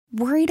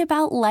Worried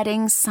about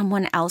letting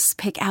someone else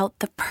pick out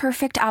the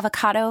perfect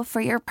avocado for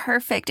your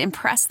perfect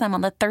impress them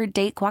on the third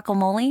date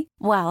guacamole?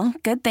 Well,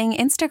 good thing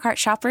Instacart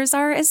shoppers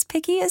are as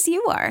picky as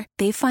you are.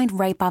 They find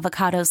ripe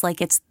avocados like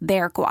it's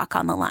their guac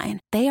on the line.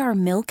 They are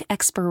milk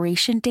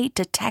expiration date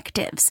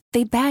detectives.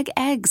 They bag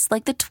eggs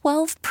like the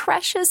 12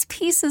 precious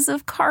pieces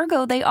of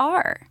cargo they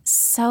are.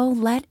 So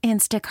let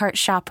Instacart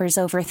shoppers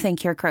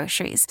overthink your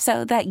groceries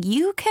so that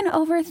you can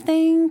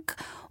overthink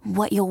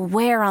what you'll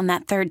wear on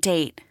that third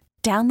date.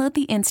 Download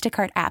the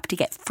Instacart app to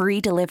get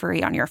free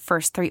delivery on your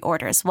first 3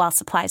 orders while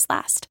supplies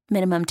last.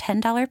 Minimum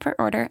 $10 per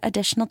order.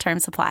 Additional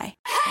terms apply.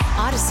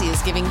 Odyssey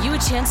is giving you a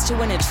chance to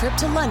win a trip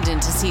to London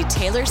to see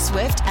Taylor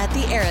Swift at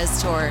the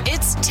Eras Tour.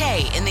 It's Tay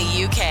in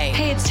the UK.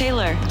 Hey, it's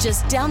Taylor.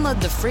 Just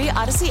download the free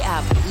Odyssey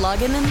app,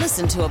 log in and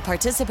listen to a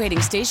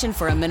participating station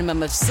for a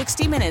minimum of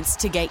 60 minutes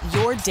to get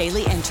your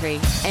daily entry.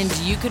 And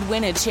you could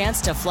win a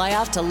chance to fly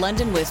off to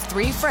London with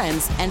 3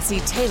 friends and see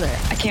Taylor.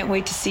 I can't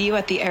wait to see you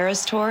at the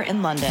Eras Tour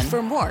in London.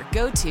 For more,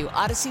 go to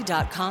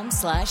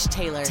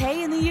odyssey.com/Taylor.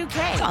 Tay in the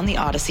UK. It's on the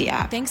Odyssey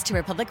app. Thanks to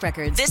Republic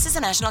Records. This is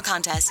a national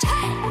contest.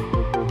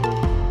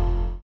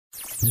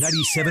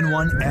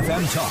 97.1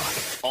 FM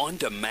Talk. On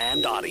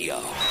demand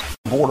audio.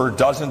 Border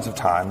dozens of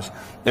times.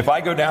 If I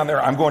go down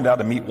there, I'm going down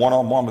to meet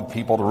one-on-one with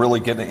people to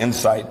really get an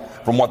insight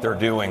from what they're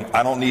doing.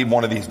 I don't need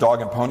one of these dog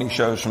and pony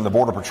shows from the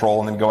Border Patrol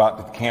and then go out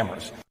to the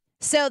cameras.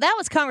 So that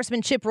was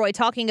Congressman Chip Roy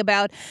talking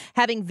about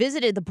having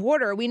visited the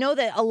border. We know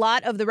that a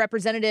lot of the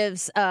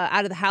representatives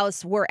out of the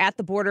House were at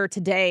the border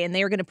today, and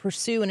they are going to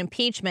pursue an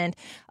impeachment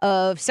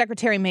of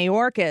Secretary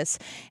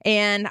Mayorkas.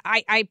 And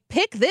I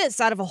pick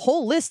this out of a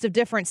whole list of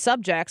different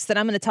subjects that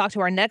I'm going to talk to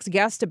our next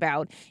guest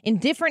about in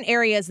different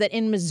areas that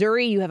in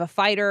Missouri you have a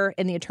fighter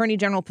in the attorney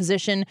general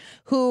position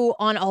who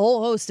on a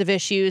whole host of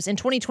issues in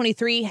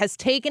 2023 has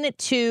taken it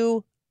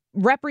to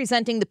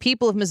representing the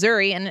people of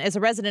Missouri, and as a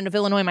resident of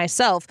Illinois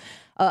myself,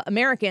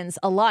 Americans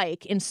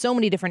alike in so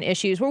many different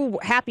issues. We're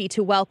happy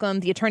to welcome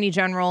the Attorney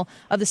General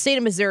of the state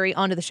of Missouri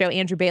onto the show,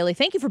 Andrew Bailey.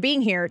 Thank you for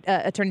being here,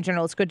 Attorney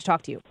General. It's good to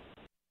talk to you.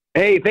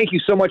 Hey, thank you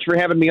so much for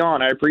having me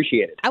on. I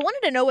appreciate it. I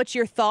wanted to know what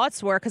your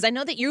thoughts were, because I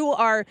know that you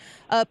are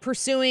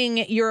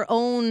pursuing your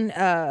own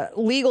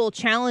legal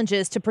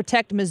challenges to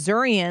protect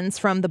Missourians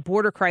from the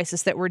border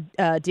crisis that we're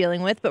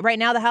dealing with. But right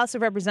now, the House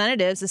of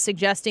Representatives is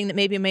suggesting that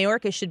maybe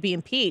Mayorkas should be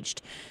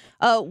impeached.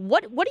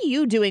 What are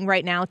you doing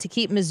right now to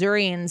keep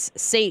Missourians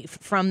safe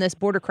from this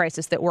border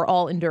crisis that we're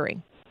all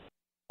enduring?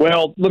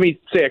 Well, let me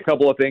say a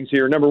couple of things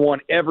here. Number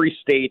one, every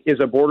state is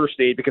a border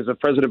state because of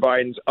President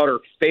Biden's utter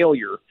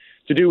failure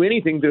to do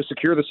anything to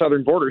secure the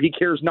southern border. He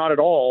cares not at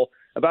all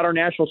about our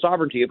national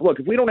sovereignty. Look,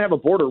 if we don't have a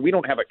border, we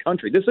don't have a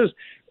country. This is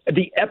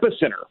the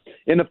epicenter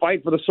in the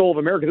fight for the soul of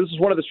America. This is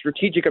one of the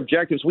strategic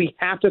objectives we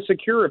have to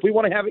secure if we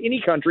want to have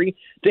any country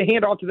to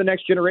hand off to the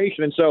next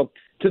generation. And so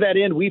to that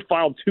end, we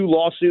filed 2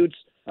 lawsuits,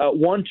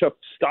 one to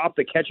stop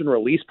the catch and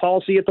release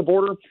policy at the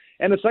border,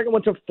 and the second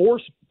one to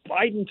force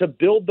Biden to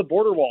build the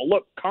border wall.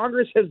 Look,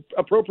 Congress has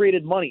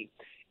appropriated money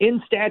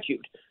in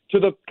statute to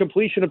the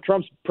completion of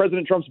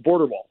President Trump's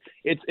border wall.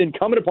 It's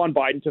incumbent upon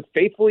Biden to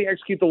faithfully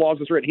execute the laws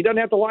as written. He doesn't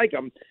have to like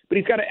them, but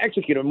he's got to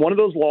execute them. One of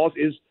those laws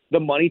is the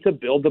money to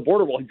build the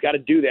border wall. He's got to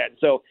do that.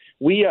 So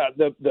we,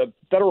 the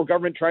federal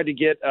government tried to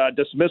get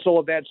dismissal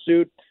of that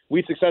suit.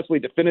 We successfully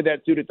defended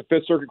that suit at the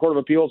Fifth Circuit Court of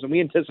Appeals, and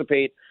we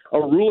anticipate a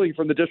ruling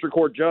from the district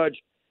court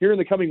judge here in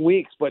the coming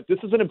weeks. But this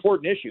is an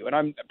important issue, and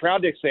I'm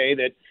proud to say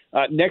that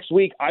next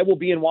week I will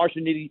be in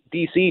Washington,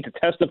 D.C. to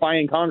testify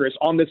in Congress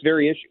on this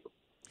very issue.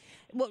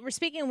 Well, we're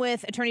speaking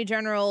with Attorney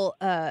General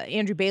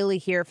Andrew Bailey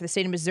here for the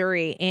state of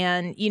Missouri.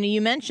 And, you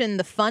mentioned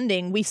the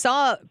funding. We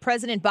saw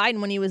President Biden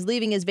when he was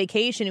leaving his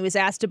vacation. He was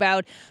asked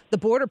about the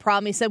border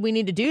problem. He said, we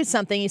need to do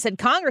something. He said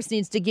Congress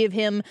needs to give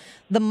him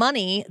the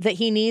money that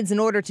he needs in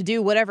order to do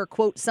whatever,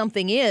 quote,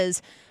 something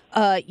is.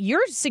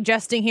 You're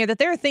suggesting here that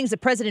there are things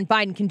that President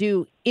Biden can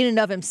do in and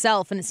of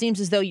himself. And it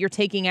seems as though you're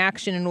taking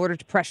action in order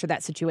to pressure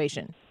that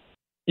situation.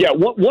 Yeah,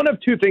 one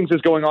of 2 things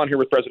is going on here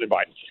with President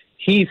Biden.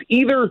 He's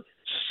either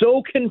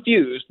so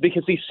confused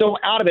because he's so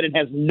out of it and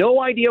has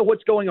no idea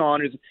what's going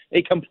on, is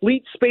a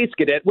complete space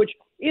cadet, which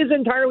is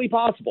entirely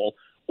possible,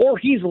 or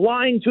he's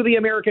lying to the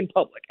American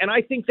public. And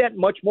I think that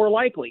much more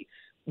likely.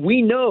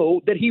 We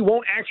know that he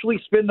won't actually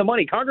spend the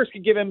money. Congress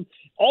could give him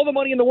all the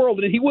money in the world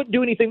and he wouldn't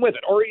do anything with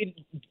it, or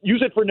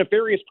use it for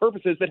nefarious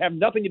purposes that have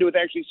nothing to do with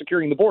actually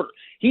securing the border.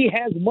 He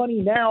has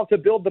money now to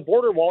build the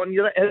border wall and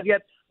has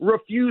yet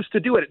refused to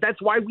do it.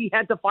 That's why we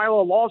had to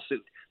file a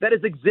lawsuit. That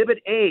is Exhibit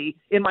A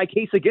in my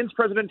case against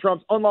President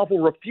Trump's unlawful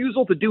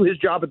refusal to do his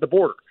job at the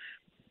border.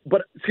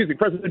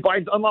 President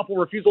Biden's unlawful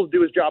refusal to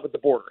do his job at the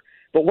border.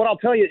 But what I'll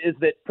tell you is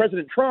that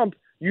President Trump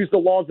used the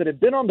laws that have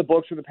been on the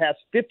books for the past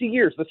 50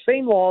 years, the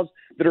same laws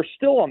that are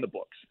still on the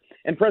books.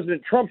 And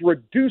President Trump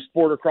reduced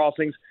border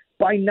crossings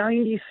by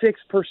 96%.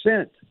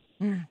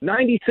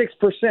 96%.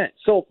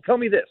 So tell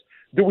me this.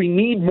 Do we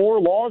need more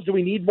laws? Do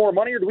we need more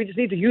money? Or do we just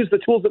need to use the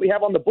tools that we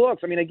have on the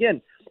books? I mean,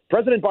 again,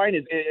 President Biden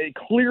is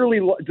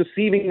clearly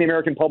deceiving the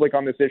American public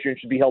on this issue and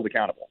should be held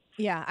accountable.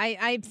 Yeah,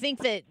 I think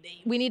that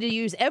we need to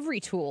use every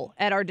tool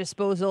at our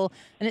disposal.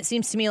 And it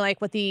seems to me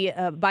like what the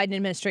Biden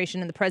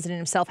administration and the president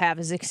himself have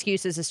is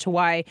excuses as to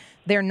why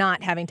they're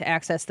not having to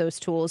access those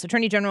tools.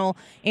 Attorney General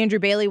Andrew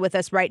Bailey with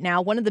us right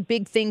now. One of the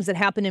big things that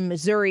happened in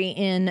Missouri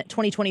in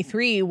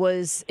 2023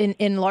 was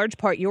in large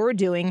part your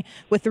doing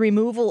with the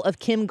removal of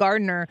Kim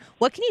Gardner.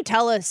 What can you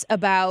tell us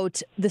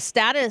about the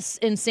status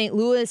in St.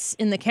 Louis,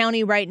 in the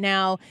county right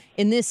now,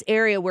 in this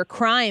area where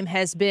crime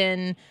has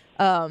been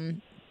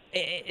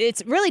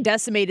it's really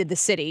decimated the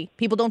city?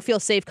 People don't feel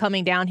safe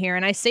coming down here.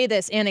 And I say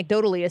this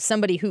anecdotally as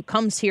somebody who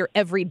comes here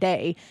every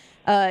day.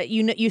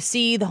 You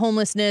see the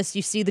homelessness,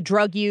 you see the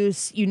drug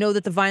use, you know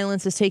that the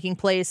violence is taking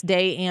place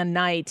day and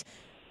night.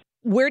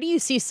 Where do you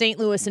see St.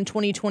 Louis in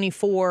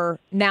 2024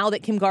 now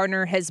that Kim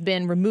Gardner has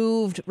been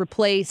removed,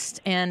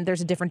 replaced, and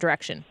there's a different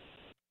direction?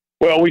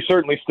 Well, we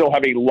certainly still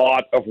have a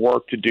lot of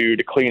work to do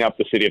to clean up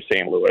the city of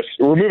St. Louis.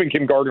 Removing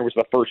Kim Gardner was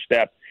the first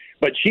step,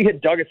 but she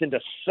had dug us into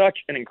such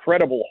an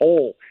incredible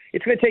hole.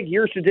 It's going to take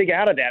years to dig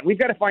out of that. We've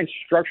got to find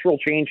structural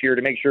change here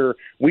to make sure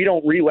we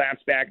don't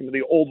relapse back into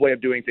the old way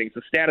of doing things.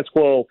 The status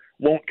quo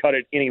won't cut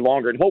it any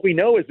longer. And what we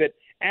know is that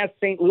as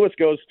St. Louis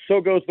goes, so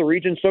goes the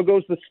region, so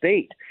goes the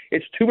state.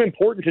 It's too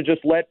important to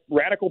just let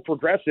radical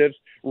progressives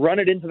run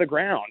it into the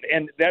ground.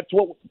 And that's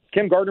what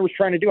Kim Gardner was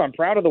trying to do. I'm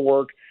proud of the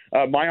work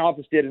my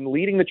office did in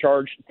leading the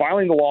charge,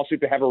 filing the lawsuit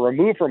to have her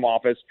removed from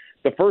office,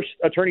 the first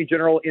attorney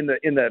general in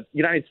the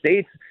United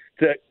States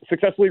to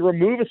successfully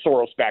remove a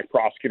Soros-backed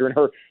prosecutor and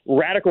her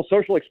radical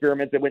social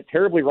experiment that went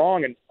terribly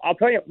wrong. And I'll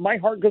tell you, my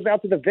heart goes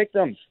out to the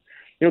victims.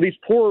 You know, these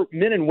poor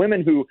men and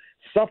women who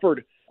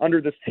suffered under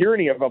this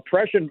tyranny of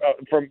oppression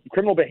from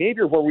criminal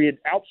behavior, where we had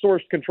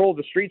outsourced control of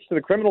the streets to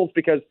the criminals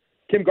because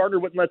Kim Gardner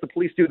wouldn't let the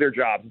police do their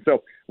job.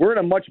 So we're in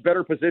a much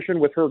better position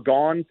with her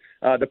gone.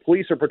 The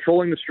police are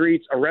patrolling the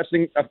streets,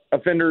 arresting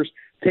offenders,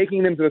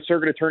 taking them to the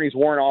circuit attorney's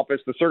warrant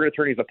office. The circuit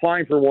attorney's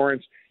applying for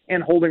warrants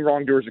and holding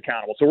wrongdoers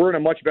accountable. So we're in a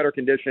much better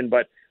condition,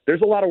 but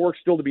there's a lot of work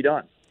still to be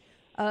done.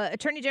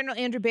 Attorney General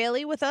Andrew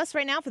Bailey with us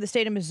right now for the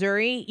state of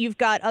Missouri. You've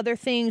got other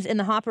things in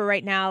the hopper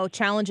right now,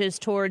 challenges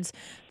towards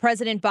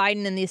President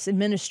Biden and this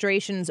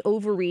administration's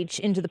overreach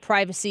into the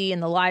privacy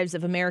and the lives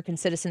of American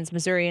citizens,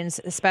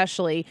 Missourians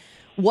especially.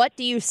 What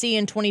do you see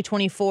in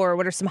 2024?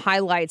 What are some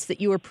highlights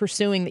that you are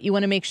pursuing that you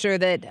want to make sure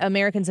that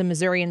Americans and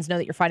Missourians know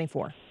that you're fighting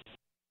for?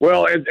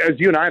 Well, as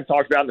you and I have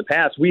talked about in the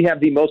past, we have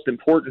the most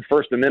important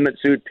First Amendment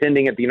suit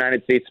pending at the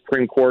United States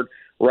Supreme Court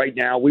right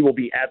now. We will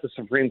be at the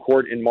Supreme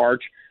Court in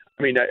March.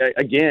 I mean,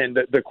 again,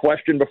 the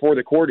question before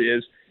the court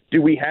is,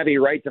 do we have a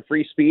right to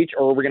free speech,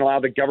 or are we going to allow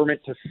the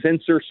government to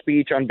censor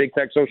speech on big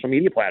tech social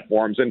media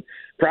platforms? And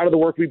proud of the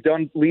work we've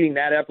done leading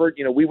that effort.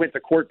 You know, we went to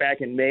court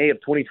back in May of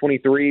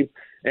 2023,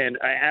 and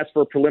I asked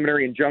for a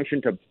preliminary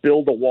injunction to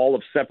build a wall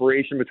of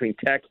separation between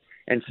tech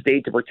and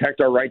state to protect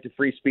our right to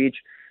free speech.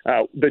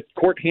 The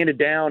court handed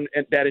down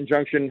that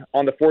injunction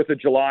on the 4th of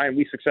July, and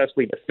we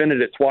successfully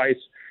defended it twice.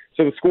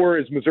 So the score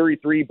is Missouri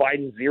 3,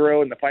 Biden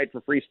 0 in the fight for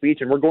free speech,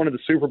 and we're going to the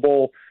Super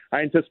Bowl.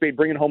 I anticipate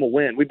bringing home a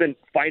win. We've been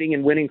fighting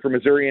and winning for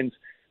Missourians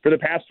for the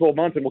past 12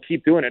 months, and we'll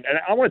keep doing it. And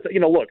I want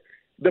to, look,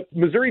 the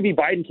Missouri v.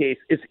 Biden case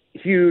is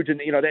huge,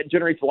 and, that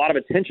generates a lot of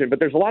attention, but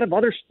there's a lot of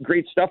other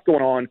great stuff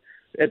going on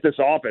at this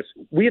office.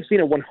 We have seen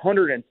a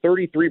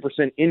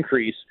 133%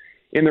 increase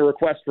in the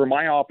request for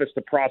my office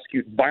to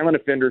prosecute violent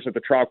offenders at the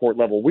trial court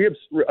level. We have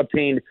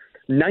obtained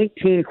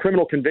 19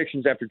 criminal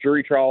convictions after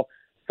jury trial,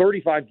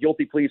 35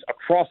 guilty pleas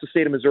across the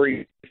state of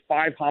Missouri,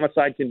 5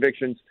 homicide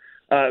convictions.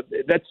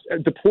 That's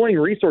deploying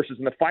resources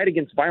in the fight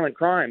against violent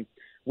crime.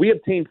 We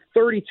obtained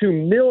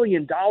 $32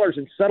 million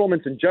in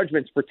settlements and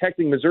judgments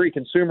protecting Missouri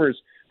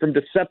consumers from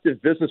deceptive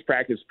business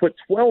practice, put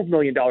 $12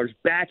 million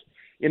back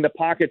in the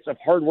pockets of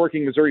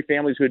hardworking Missouri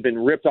families who had been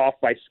ripped off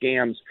by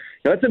scams.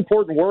 Now, that's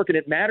important work, and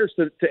it matters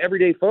to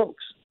everyday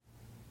folks.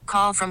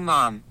 Call from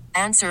mom.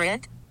 Answer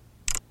it.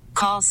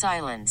 Call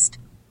silenced.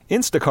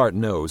 Instacart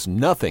knows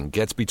nothing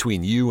gets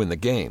between you and the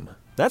game.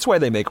 That's why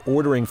they make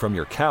ordering from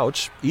your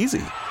couch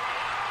easy.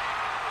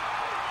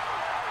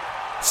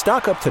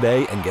 Stock up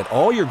today and get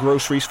all your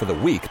groceries for the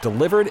week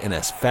delivered in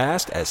as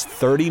fast as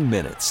 30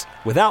 minutes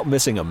without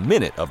missing a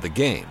minute of the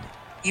game.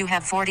 You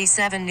have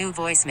 47 new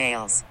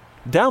voicemails.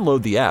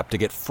 Download the app to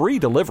get free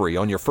delivery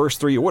on your first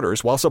 3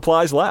 orders while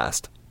supplies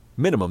last.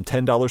 Minimum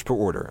 $10 per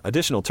order.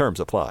 Additional terms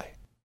apply.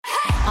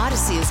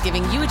 Odyssey is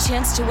giving you a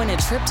chance to win a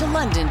trip to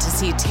London to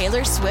see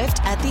Taylor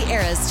Swift at the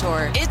Eras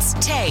Tour. It's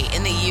Tay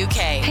in the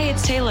UK. Hey,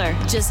 it's Taylor.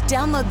 Just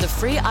download the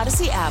free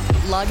Odyssey app,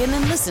 log in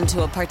and listen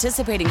to a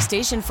participating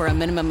station for a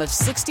minimum of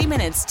 60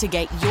 minutes to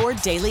get your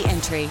daily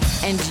entry.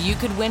 And you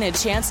could win a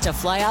chance to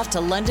fly off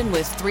to London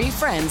with 3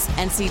 friends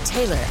and see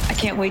Taylor. I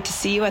can't wait to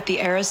see you at the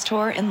Eras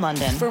Tour in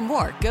London. For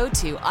more, go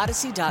to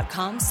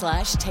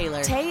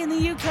odyssey.com/Taylor. Tay in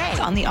the UK. It's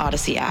on the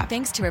Odyssey app.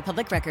 Thanks to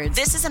Republic Records.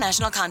 This is a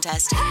national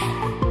contest.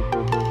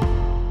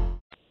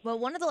 Well,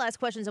 one of the last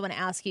questions I want to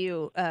ask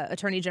you,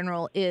 Attorney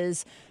General,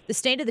 is the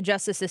state of the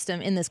justice system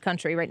in this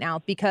country right now.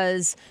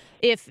 Because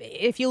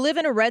if you live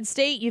in a red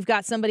state, you've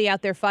got somebody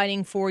out there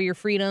fighting for your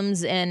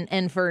freedoms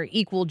and for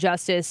equal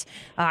justice.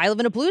 I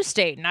live in a blue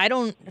state, and I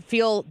don't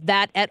feel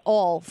that at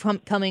all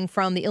coming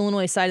from the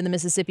Illinois side of the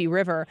Mississippi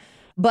River.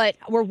 But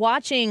we're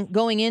watching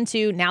going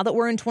into, now that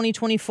we're in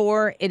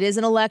 2024, it is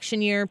an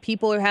election year.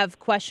 People have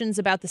questions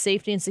about the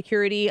safety and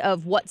security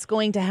of what's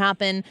going to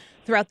happen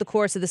throughout the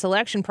course of this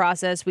election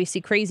process. We see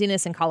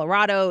craziness in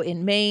Colorado,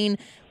 in Maine,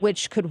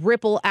 which could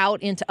ripple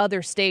out into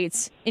other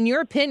states. In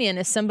your opinion,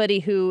 as somebody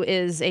who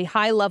is a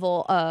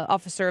high-level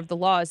officer of the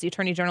law, as the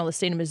Attorney General of the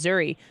state of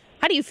Missouri,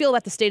 how do you feel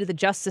about the state of the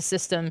justice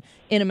system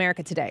in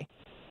America today?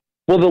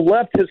 Well, the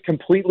left has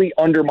completely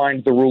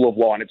undermined the rule of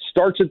law, and it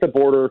starts at the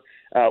border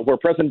where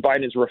President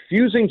Biden is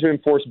refusing to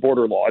enforce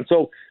border law. And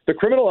so the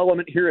criminal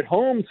element here at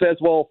home says,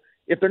 well,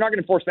 if they're not going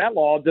to enforce that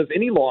law, does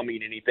any law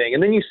mean anything?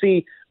 And then you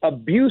see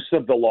abuse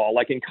of the law,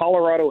 like in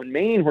Colorado and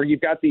Maine, where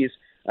you've got these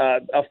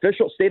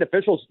state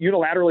officials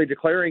unilaterally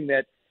declaring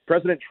that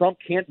President Trump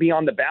can't be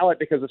on the ballot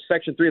because of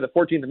Section 3 of the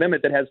 14th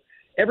Amendment that has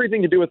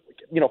everything to do with,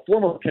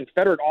 former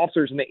Confederate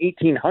officers in the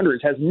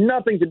 1800s, has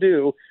nothing to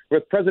do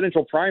with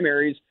presidential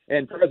primaries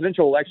and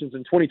presidential elections in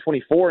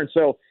 2024. And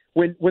so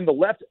when the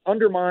left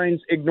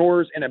undermines,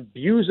 ignores, and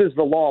abuses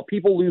the law,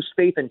 people lose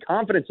faith and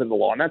confidence in the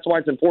law. And that's why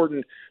it's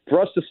important for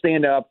us to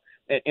stand up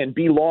and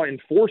be law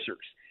enforcers.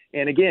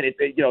 And again,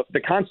 the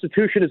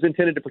Constitution is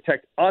intended to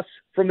protect us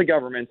from the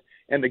government,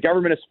 and the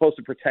government is supposed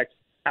to protect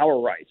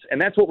our rights.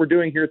 And that's what we're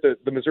doing here at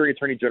the Missouri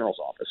Attorney General's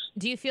office.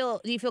 Do you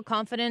feel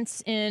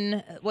confidence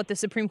in what the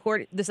Supreme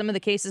Court, some of the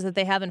cases that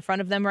they have in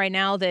front of them right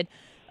now, that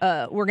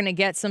we're going to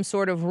get some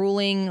sort of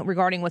ruling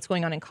regarding what's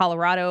going on in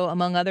Colorado,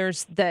 among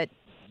others, that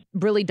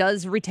really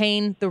does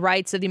retain the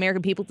rights of the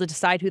American people to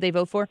decide who they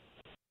vote for?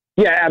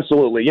 Yeah,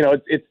 absolutely.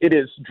 It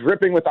is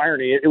dripping with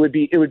irony. It would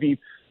be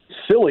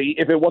silly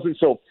if it wasn't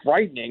so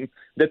frightening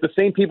that the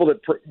same people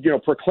that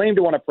proclaim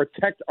to want to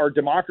protect our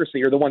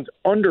democracy are the ones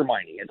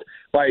undermining it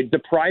by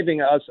depriving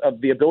us of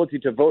the ability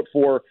to vote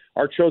for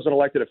our chosen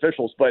elected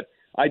officials. But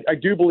I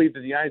do believe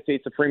that the United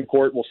States Supreme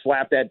Court will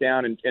slap that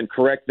down and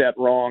correct that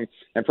wrong,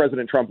 and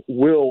President Trump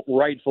will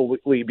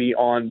rightfully be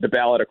on the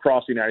ballot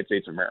across the United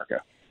States of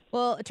America.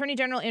 Well, Attorney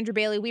General Andrew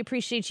Bailey, we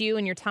appreciate you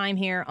and your time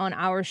here on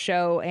our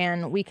show,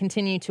 and we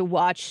continue to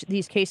watch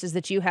these cases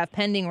that you have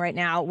pending right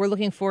now. We're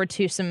looking forward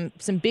to some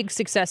big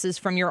successes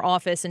from your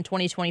office in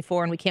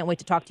 2024, and we can't wait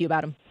to talk to you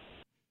about them.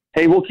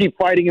 Hey, we'll keep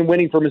fighting and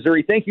winning for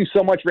Missouri. Thank you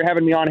so much for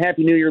having me on.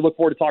 Happy New Year. Look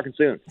forward to talking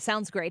soon.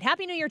 Sounds great.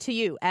 Happy New Year to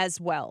you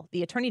as well.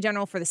 The Attorney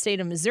General for the state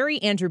of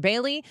Missouri, Andrew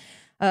Bailey,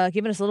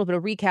 giving us a little bit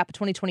of recap of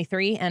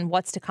 2023 and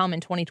what's to come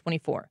in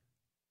 2024.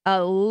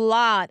 A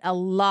lot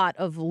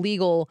of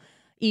legal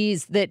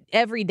ease that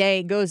every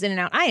day goes in and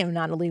out. I am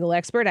not a legal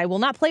expert. I will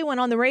not play one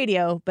on the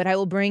radio, but I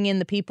will bring in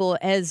the people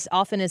as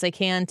often as I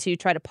can to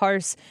try to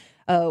parse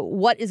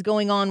what is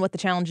going on, what the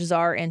challenges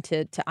are, and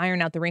to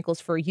iron out the wrinkles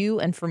for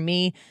you and for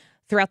me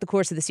throughout the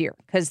course of this year,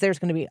 because there's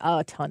going to be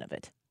a ton of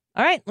it.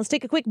 All right, let's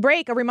take a quick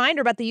break. A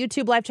reminder about the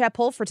YouTube live chat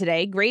poll for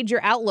today. Grade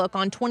your outlook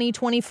on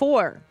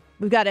 2024.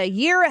 We've got a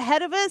year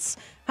ahead of us.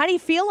 How do you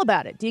feel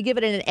about it? Do you give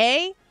it an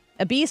A,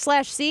 a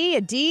B/C,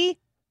 a D,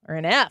 or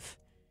an F?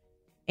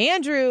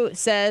 Andrew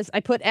says, I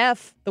put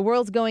F. The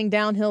world's going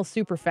downhill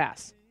super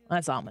fast.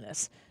 That's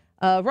ominous.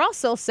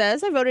 Russell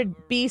says, I voted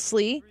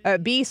B/C.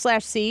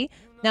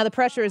 Now the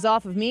pressure is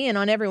off of me and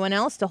on everyone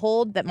else to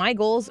hold that my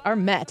goals are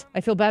met.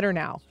 I feel better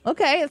now.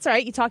 Okay, that's all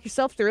right. You talk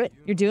yourself through it.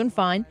 You're doing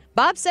fine.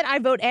 Bob said, I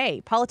vote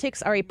A.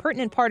 Politics are a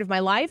pertinent part of my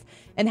life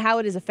and how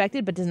it is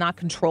affected but does not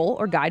control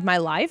or guide my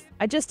life.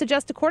 I just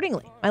adjust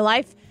accordingly. My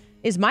life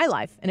is my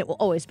life, and it will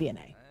always be an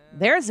A.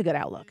 There's a good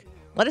outlook.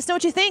 Let us know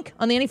what you think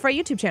on the Annie Frey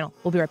YouTube channel.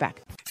 We'll be right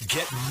back.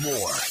 Get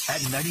more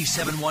at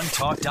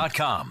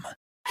 971talk.com.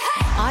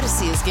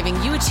 Odyssey is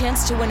giving you a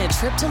chance to win a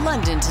trip to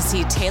London to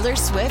see Taylor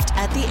Swift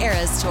at the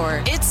Eras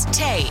Tour. It's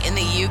Tay in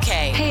the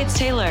UK. Hey, it's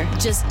Taylor.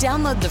 Just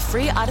download the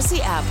free Odyssey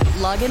app,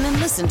 log in and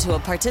listen to a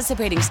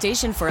participating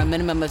station for a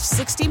minimum of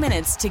 60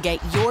 minutes to get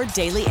your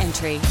daily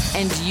entry.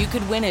 And you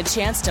could win a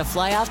chance to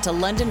fly off to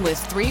London with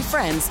 3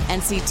 friends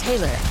and see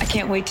Taylor. I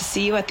can't wait to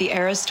see you at the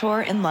Eras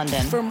Tour in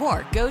London. For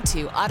more, go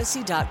to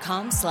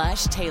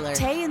odyssey.com/Taylor.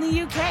 Tay in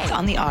the UK. It's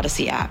on the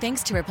Odyssey app.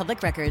 Thanks to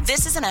Republic Records.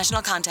 This is a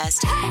national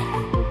contest.